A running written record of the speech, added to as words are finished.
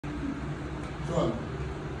John.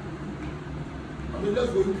 I mean,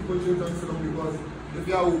 just go to people's church and sit down because if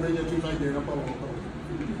you are over in your church, I get a power.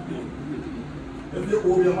 If you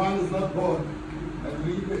over your man is not God, then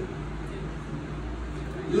leave it.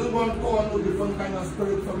 You don't want to call no different kind of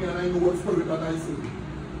spirit from me, and I know what spirit that I see.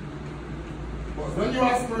 But when you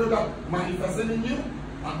have spirit that manifesting in you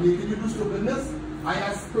and making you do stupidness, I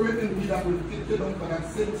have spirit in me that will kick you down for that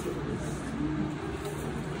same stupidness.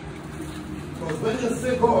 Because when you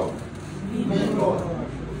say God, mean God.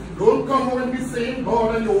 Don't come home and be saying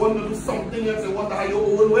God and you want to do something else, you want to have your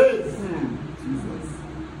own ways. Jesus.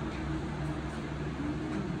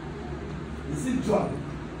 You see, John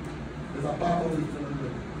is a part of the eternal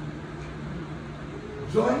God.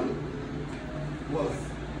 John was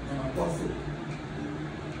an apostle.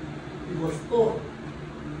 He was called.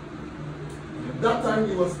 At that time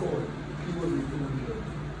he was called. He was the eternal God.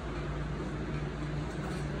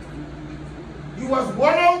 He was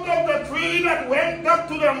one out of the three that went up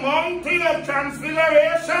to the mountain of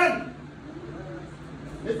transfiguration.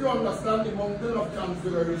 If you understand, the mountain of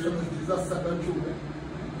transfiguration is Jesus' second throne.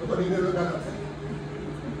 Nobody knew that.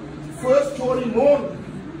 First throne he mourned.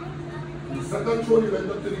 The second throne he went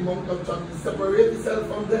up to the mountain of transfiguration. He separated himself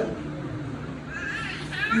from them.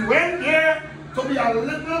 He went there to be a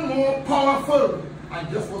little more powerful. And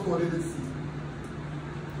just what did he see?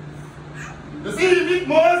 You see, he meet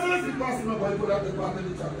Moses because he's not going to put up the part of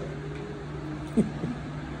the chapter.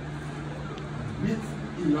 Meet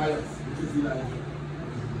Elias, which is Elijah.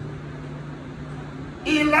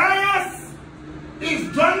 Elias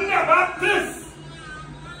is John the Baptist,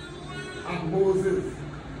 and Moses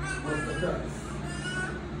was the Christ.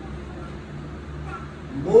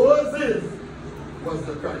 Moses was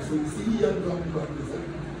the Christ. So you see, he and John the Baptist.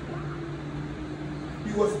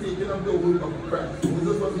 He was taking up the work of Christ.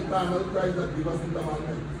 Moses was the eternal Christ that gave us the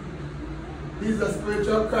commandments. He's the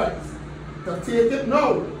spiritual Christ. To take it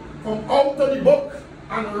now from out of the book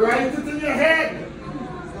and write it in your head.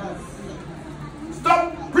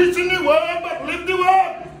 Stop preaching the word, but live the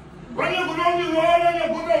word. When you go down the road and you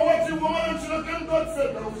go to what you want and you look in God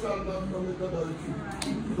said, thou shalt not commit adultery.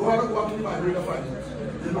 You don't have to go up in the Bible to find it.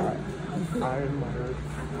 You know?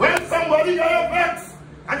 When somebody got a vex,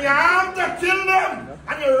 and you have to kill them,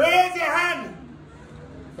 and you raise your hand,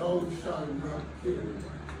 thou shalt not kill.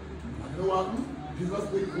 And you know what? Jesus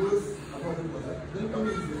made worse about it. Didn't come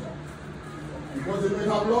easy. Because they may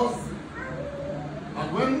have lost. And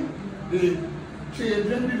when they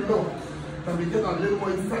changing the law can become a little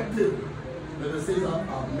more effective, then they say that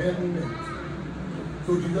amendment.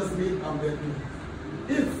 So Jesus made amendment.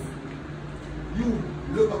 If you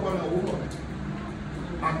look upon a woman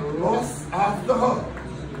and lust after her,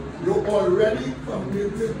 you already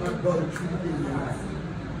committed adultery in your life.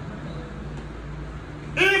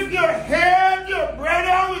 If you hate your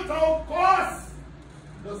brother without cause,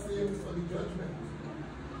 the same is for the judgment.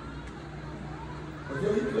 But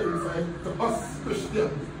here he clarified to us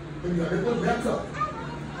Christians, when you are a little better.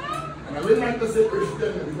 And I wouldn't like to say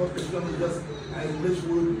Christian because Christian is just an English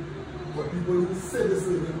word for people who say this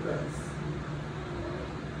is in Christ.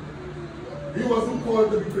 He wasn't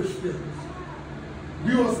called to be Christian.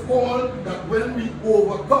 We was called that when we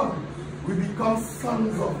overcome, we become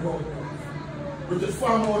sons of God, which is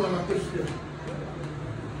far more than a Christian.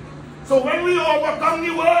 So when we overcome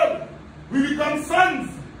the world, we become sons.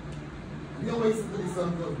 We always say to the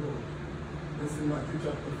sons of God. This is Matthew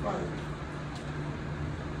chapter 5,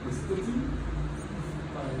 verse 13.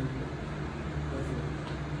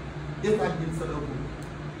 If I been said of you,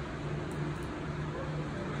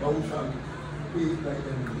 thou shalt hate thy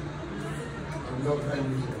enemy. Love thy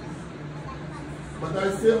neighbors. But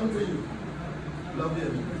I say unto you, love your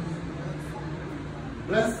enemies.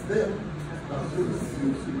 Bless them that curse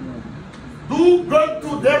you. Do good to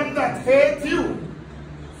them that hate you.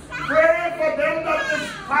 Pray for them that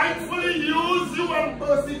despitefully use you and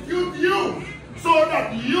persecute you, so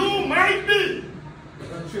that you might be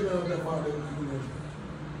the children of the Father who is in heaven.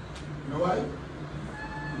 You know why?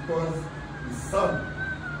 Because the sun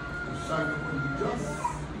will shine upon the just.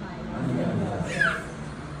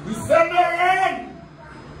 He send the rain.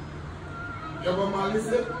 You ever man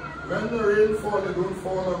listen? When the rain falls, they don't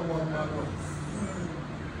fall on one man else.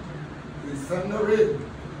 He send the rain,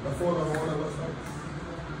 they fall on all of us else.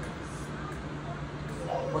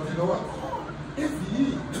 But you know what? If ye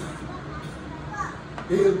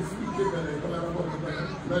hail speaking and they come out of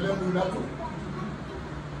let them do that too.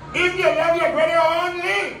 If you love your brother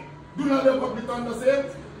only, do not let public understand.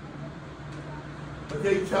 But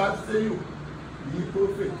they charge to you, be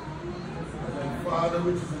perfect, as thy Father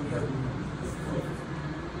which is in heaven is perfect.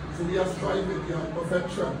 So we are striving for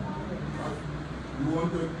perfection. You want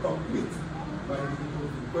to complete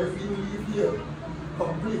But if you leave here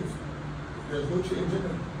complete, there's no change in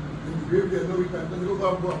it. In the grave, there's no repentance. You go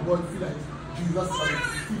and God feel like Jesus and the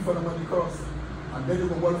thief on the cross. And then you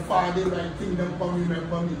go, well, Father, thy kingdom come,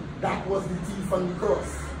 remember me. That was the thief on the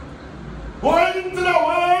cross. Go into the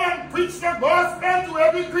world and preach the gospel to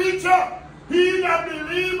every creature. He that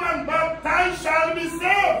believe and baptize shall be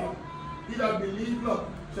saved. He that believe not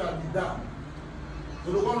shall be damned.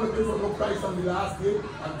 So don't come looking for no Christ on the last day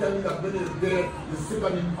and tell me that when he's dead, you sit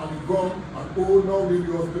on the ground and oh no, in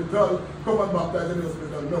the hospital, come and baptize in the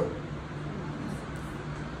hospital. No.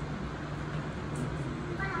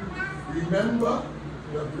 Remember,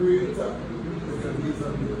 the Creator is the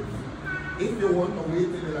reason. If you want to wait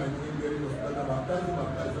in the line, you get in the hospital, baptize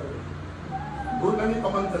already. Don't let me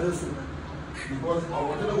come and tell you so. Because I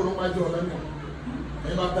want you to go to my Jordan.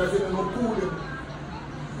 And baptize in no pool.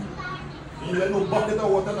 You let no bucket of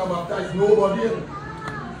water to baptize nobody in.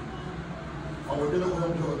 I want you to go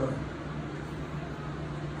down Jordan.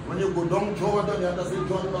 When you go down Jordan, you have to say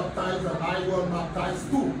John baptized and I go and baptize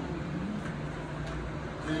too.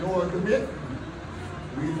 So you know what to make?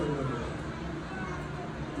 Wait on the Lord.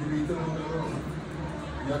 You wait on the Lord.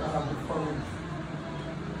 You have to have the courage.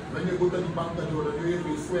 When you go to the bank of Jordan, you have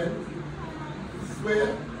to swear. Swear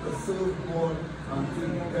to serve God until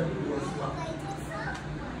you get to a spot.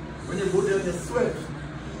 When you go there, you sweat.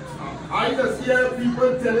 I just hear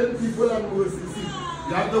people telling people and mercy. See,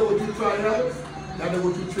 you have to go through trials, you have to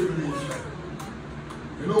go through tribulation.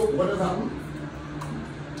 You know what has happened?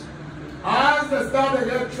 As they start to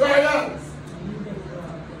get trials,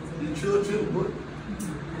 the church is good,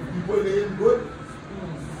 people ain't good.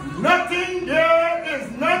 Nothing there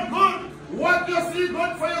is not good. What you see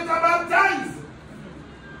good for you to baptize?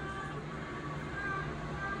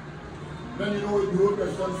 Then you know the whole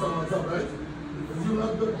question sums up, right? If you're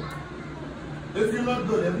not good. If you're not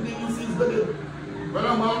good, everything you see is good. When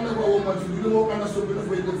a man never walk much, you don't walk on a stupid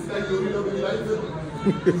way, but still you only love in life.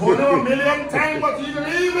 For no 1,000,000 times, but you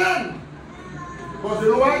believe in. Because you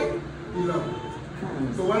know why? He loves you.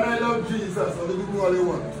 So when I love Jesus, I'll give you all you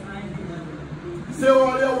want. Say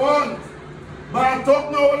all you want. But I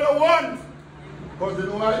talk now all you want. Because you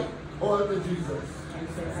know why? All to Jesus.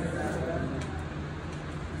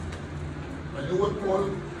 And you know what Paul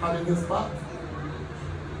had in his back?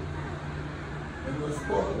 And it was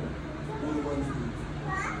Paul who the ones who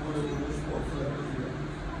one of the most powerful letters here.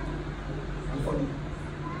 And from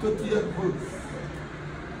 30th verse,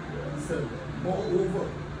 he said, moreover,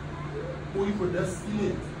 who he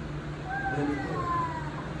predestinate, then he called.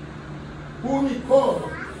 Whom he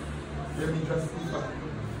called, then he justified.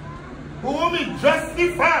 Whom he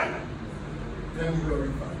justified, then he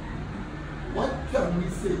glorified. What can we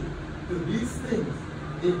say to these things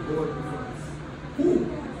if God was? Who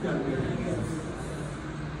can we against?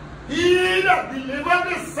 He that delivered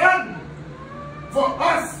the Son for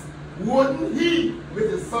us, wouldn't he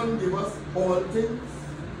with the Son give us all things?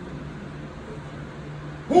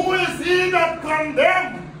 Who is he that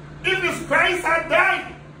condemned if his Christ had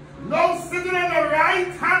died, now sitting on the right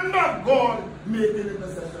hand of God, making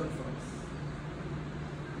intercession for us?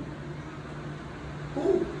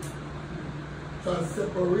 Who shall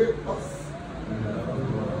separate us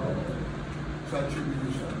from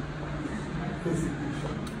tribulation,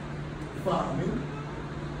 persecution, famine,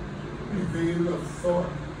 prevail of sword?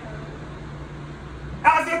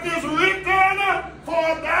 As it is written,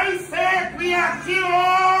 for thy sake we are killed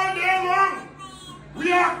all day long.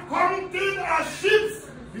 We are counted as sheep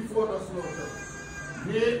before the slaughter.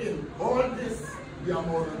 Nay, in all this we are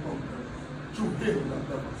more than conquerors through him that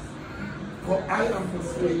loved us. For I am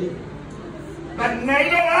persuaded that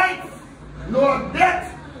neither life, nor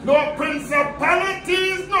death, nor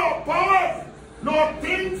principalities, nor powers, nor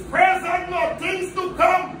things present, nor things to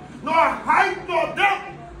come, nor height, nor depth,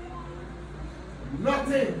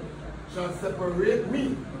 nothing shall separate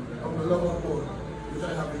me from the love of God which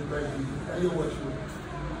I have in Christ Jesus. Can you watch me?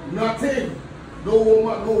 Nothing, no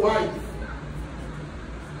woman, no wife,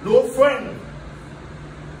 no friend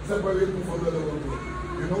separate me from the love of God.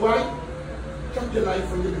 You know why? Check your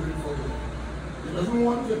life when you're living for God. He doesn't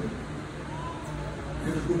want you. He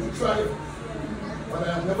is going to try it. But I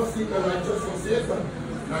have never seen the righteous forsaken,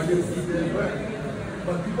 nor his seed begging bread.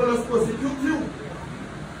 But people are persecute you.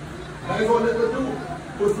 That is all they can do.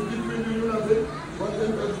 Persecute you and do nothing. One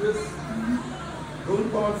thing touch this. Don't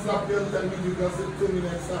come and slap you and tell me you can sit to me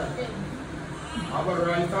next time. Have a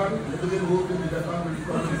right hand, you didn't go to me, that hand will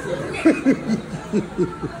come himself.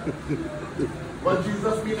 What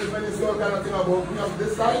Jesus means is when you say all kind of thing about me on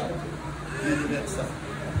this side, do the next side.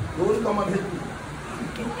 Don't come and hit me.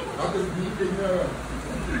 That is deep ignorance.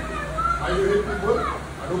 Are you hit people?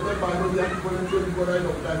 I don't get my money and people in church, but I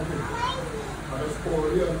don't like it. I just call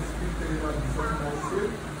here and speak to him and do something I say.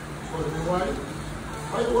 But you know why?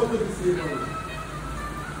 I don't want to be saved already.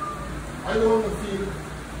 I don't want to feel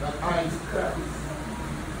that I is Christ.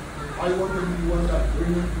 I want to be one that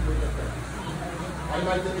brings people to Christ. I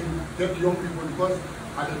like to get young people because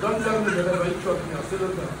at the don't tell me whenever I trust me, I say to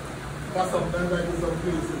them, because sometimes I go some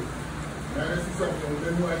places and I see something,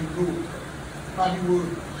 then I do. Hollywood,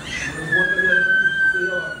 and what they say,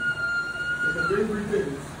 they can bring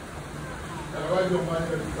greetings. And I don't mind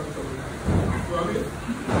that it comes over. So I mean,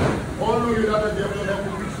 all know you that the devil have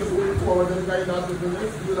to reach the way forward, and the guy has to do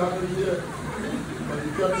this, you have to be here. But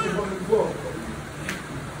you can't keep on the floor.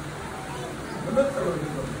 The next one.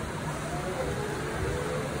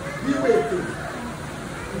 Be waiting.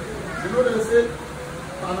 You know they say,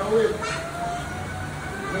 "I'm awake."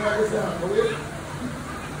 You know why they say, "I'm awake"?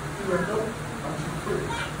 She went up and she prayed.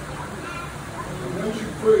 And when she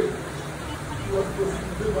prayed, she was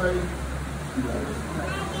proceeded by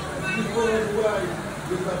before his wife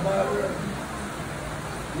with a barrier.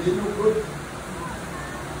 They knew good.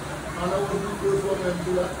 And I was the first woman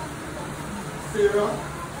to that. Sarah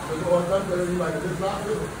was all contemporary like this last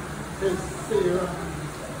little. Is Sarah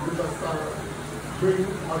with a Sarah. Bring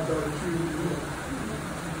adultery to you.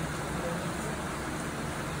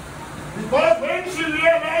 Because when she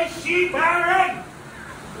realized she barren,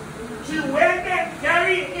 she went and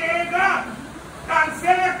carried Hagar and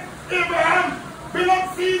said, Abraham, bring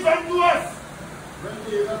up seeds unto us. When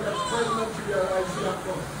Hagar got pregnant, she realized she had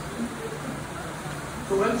come.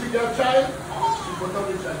 So when she got a child, she put up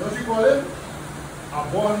a child. What she call it? A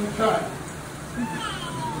born child.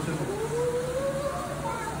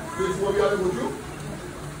 This is what we have to go through.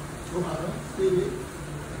 So Hannah stayed in.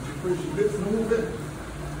 She prayed. She lips moving.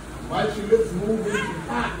 While she lips moving, she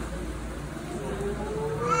packed.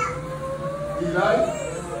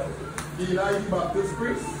 Eli the Baptist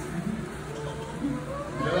priest.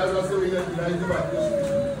 Eli was saying Eli the Baptist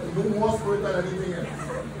priest. No more spirit than anything else.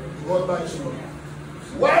 God by she.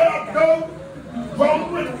 Why art thou drunk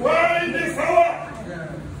with wine this hour?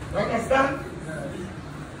 You understand?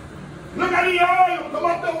 Look at the oil. Come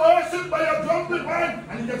up to worship, but you're drunk with wine.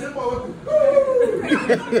 And you get it forward.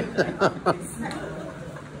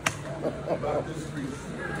 Baptist priest.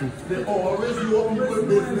 They always know people's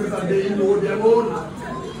business and they know their own.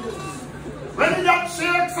 When you got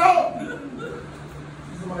shakes up. She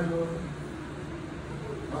said, my Lord,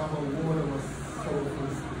 I'm a woman of a soulful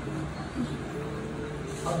spirit.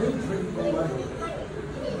 I've been drinking wine.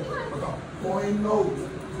 But I'm pouring out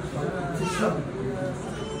to shut.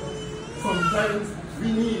 Sometimes we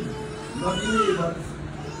need not the neighbors,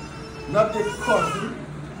 not your cousin,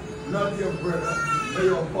 not your brother, not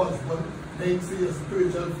your husband, then say your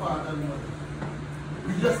spiritual father and mother.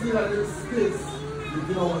 We just need a little space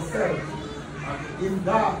within ourselves. And in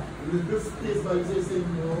that little space, by saying,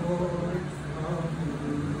 Lord,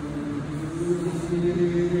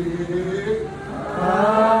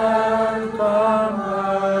 and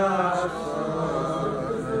compassion.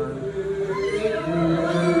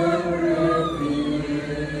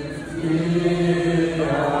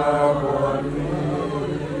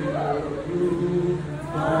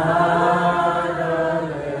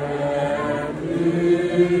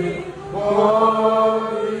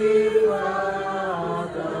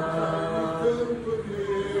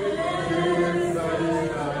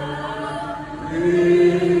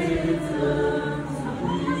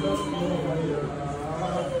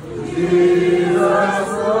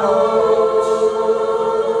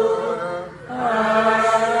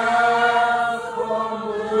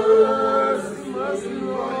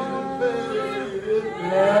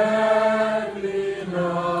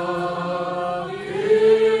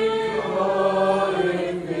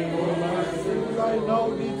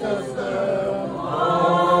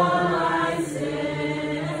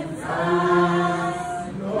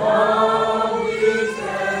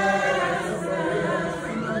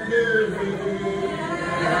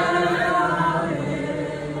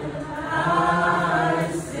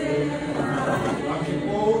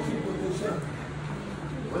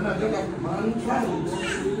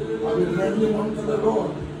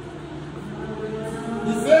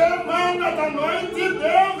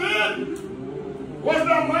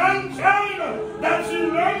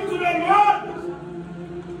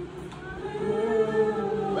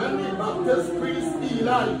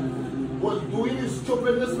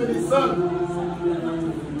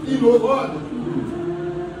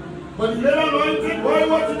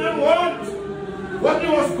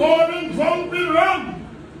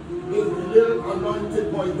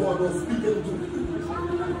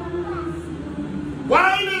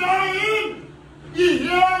 He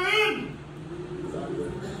hear him.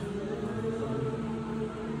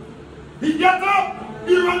 He get up.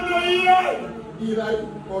 He run to Eli. Eli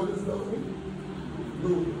called his stuff. No,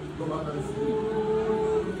 go back and see.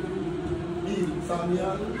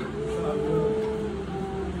 Samuel.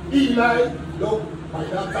 Eli, look, by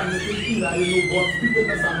that time you think Eli, you know God speaking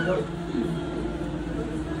to Samuel.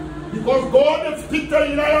 Because God had speak to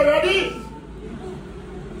Eli already.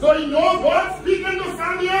 So he knows God speaking to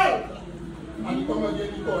Samuel. And he come again,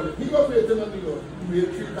 he call it. He go waiting on the Lord. He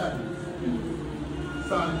wait 3 times.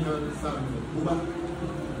 Samuel. Go back.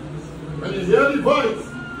 When you hear the voice,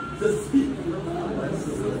 say speak.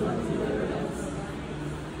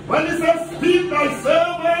 When he says speak, thy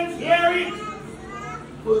servants hear it.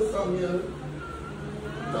 1 Samuel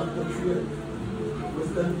chapter 3,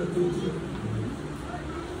 verse 10 to 13.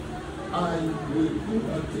 I will put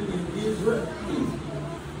a thing in Israel,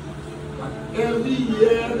 and every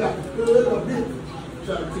year that heard of it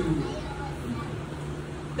shall continue.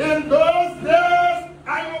 In those days I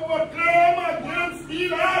will proclaim against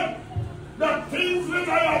Eli the things which I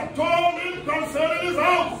have told him concerning his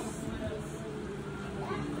house.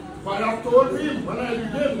 For I have told him when I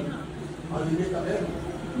begin, I will make an end.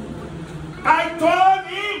 I told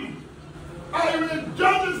him I will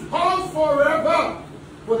judge his house forever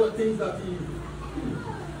for the things that he did.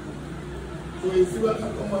 So you see what I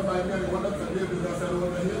come on by me and one of the David that said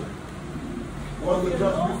over here? Was the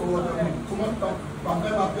judge before the too much talk, but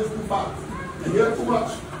never this too fast. They hear too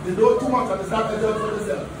much, they know too much, and they start to judge for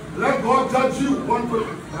themselves. Let God judge you one way.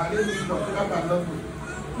 My name is nothing I can love you.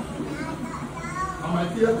 I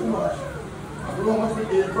might hear too much. I don't know how much we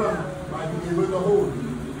able, might be able to hold.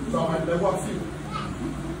 So I might let go few.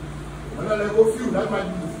 When I let go few, that might be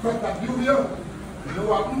the fact that you here. You know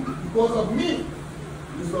what? Because of me,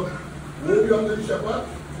 you so maybe I'm the shepherd.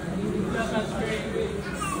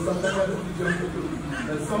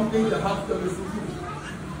 There's something you have to listen to.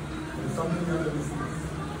 There's something you have to listen to.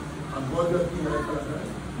 And God just be right for that.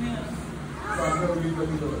 So I'm going to read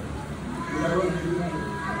the Lord. You never be the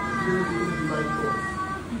right thoughts.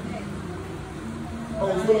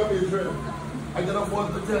 Council of Israel. I just want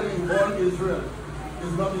to tell you, all Israel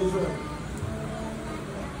is not Israel.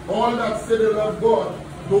 All that say they love God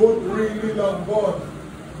don't really love God.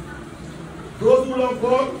 Those who love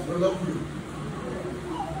God will love you.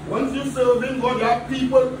 Once you serve in God, you have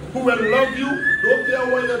people who will love you, don't care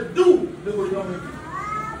what you do, they will not make you.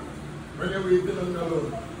 When you're waiting on the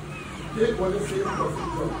Lord, take what you say because it's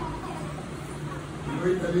God. You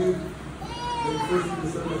wait till you, the first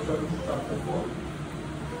December chapter 4.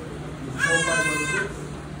 It's 4, 5, and 6.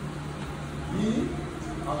 Ye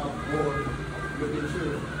are born with the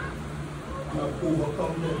children and have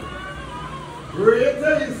overcome them.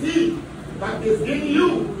 Greater is he that is in you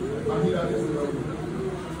and he that is in the world.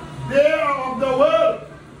 They are of the world.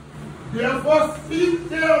 Therefore speak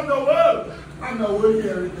they of the world, and the world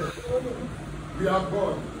heareth them. We are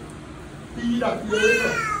God. He that heareth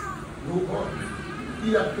us, know God. He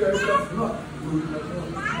that heareth us not, knoweth not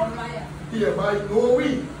God. Hereby know we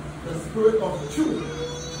the spirit of truth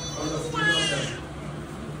and the spirit of death.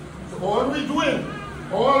 So all we doing,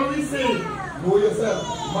 all we saying, know yourself.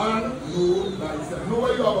 Man, know thyself. Know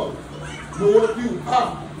what you are about. Know what you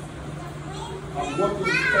are. And what you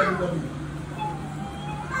intend to be.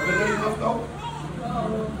 Are they getting enough now?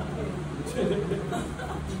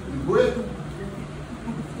 Wait.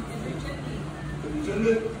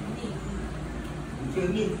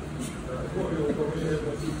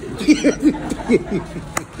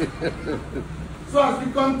 So as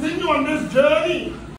we continue on this journey,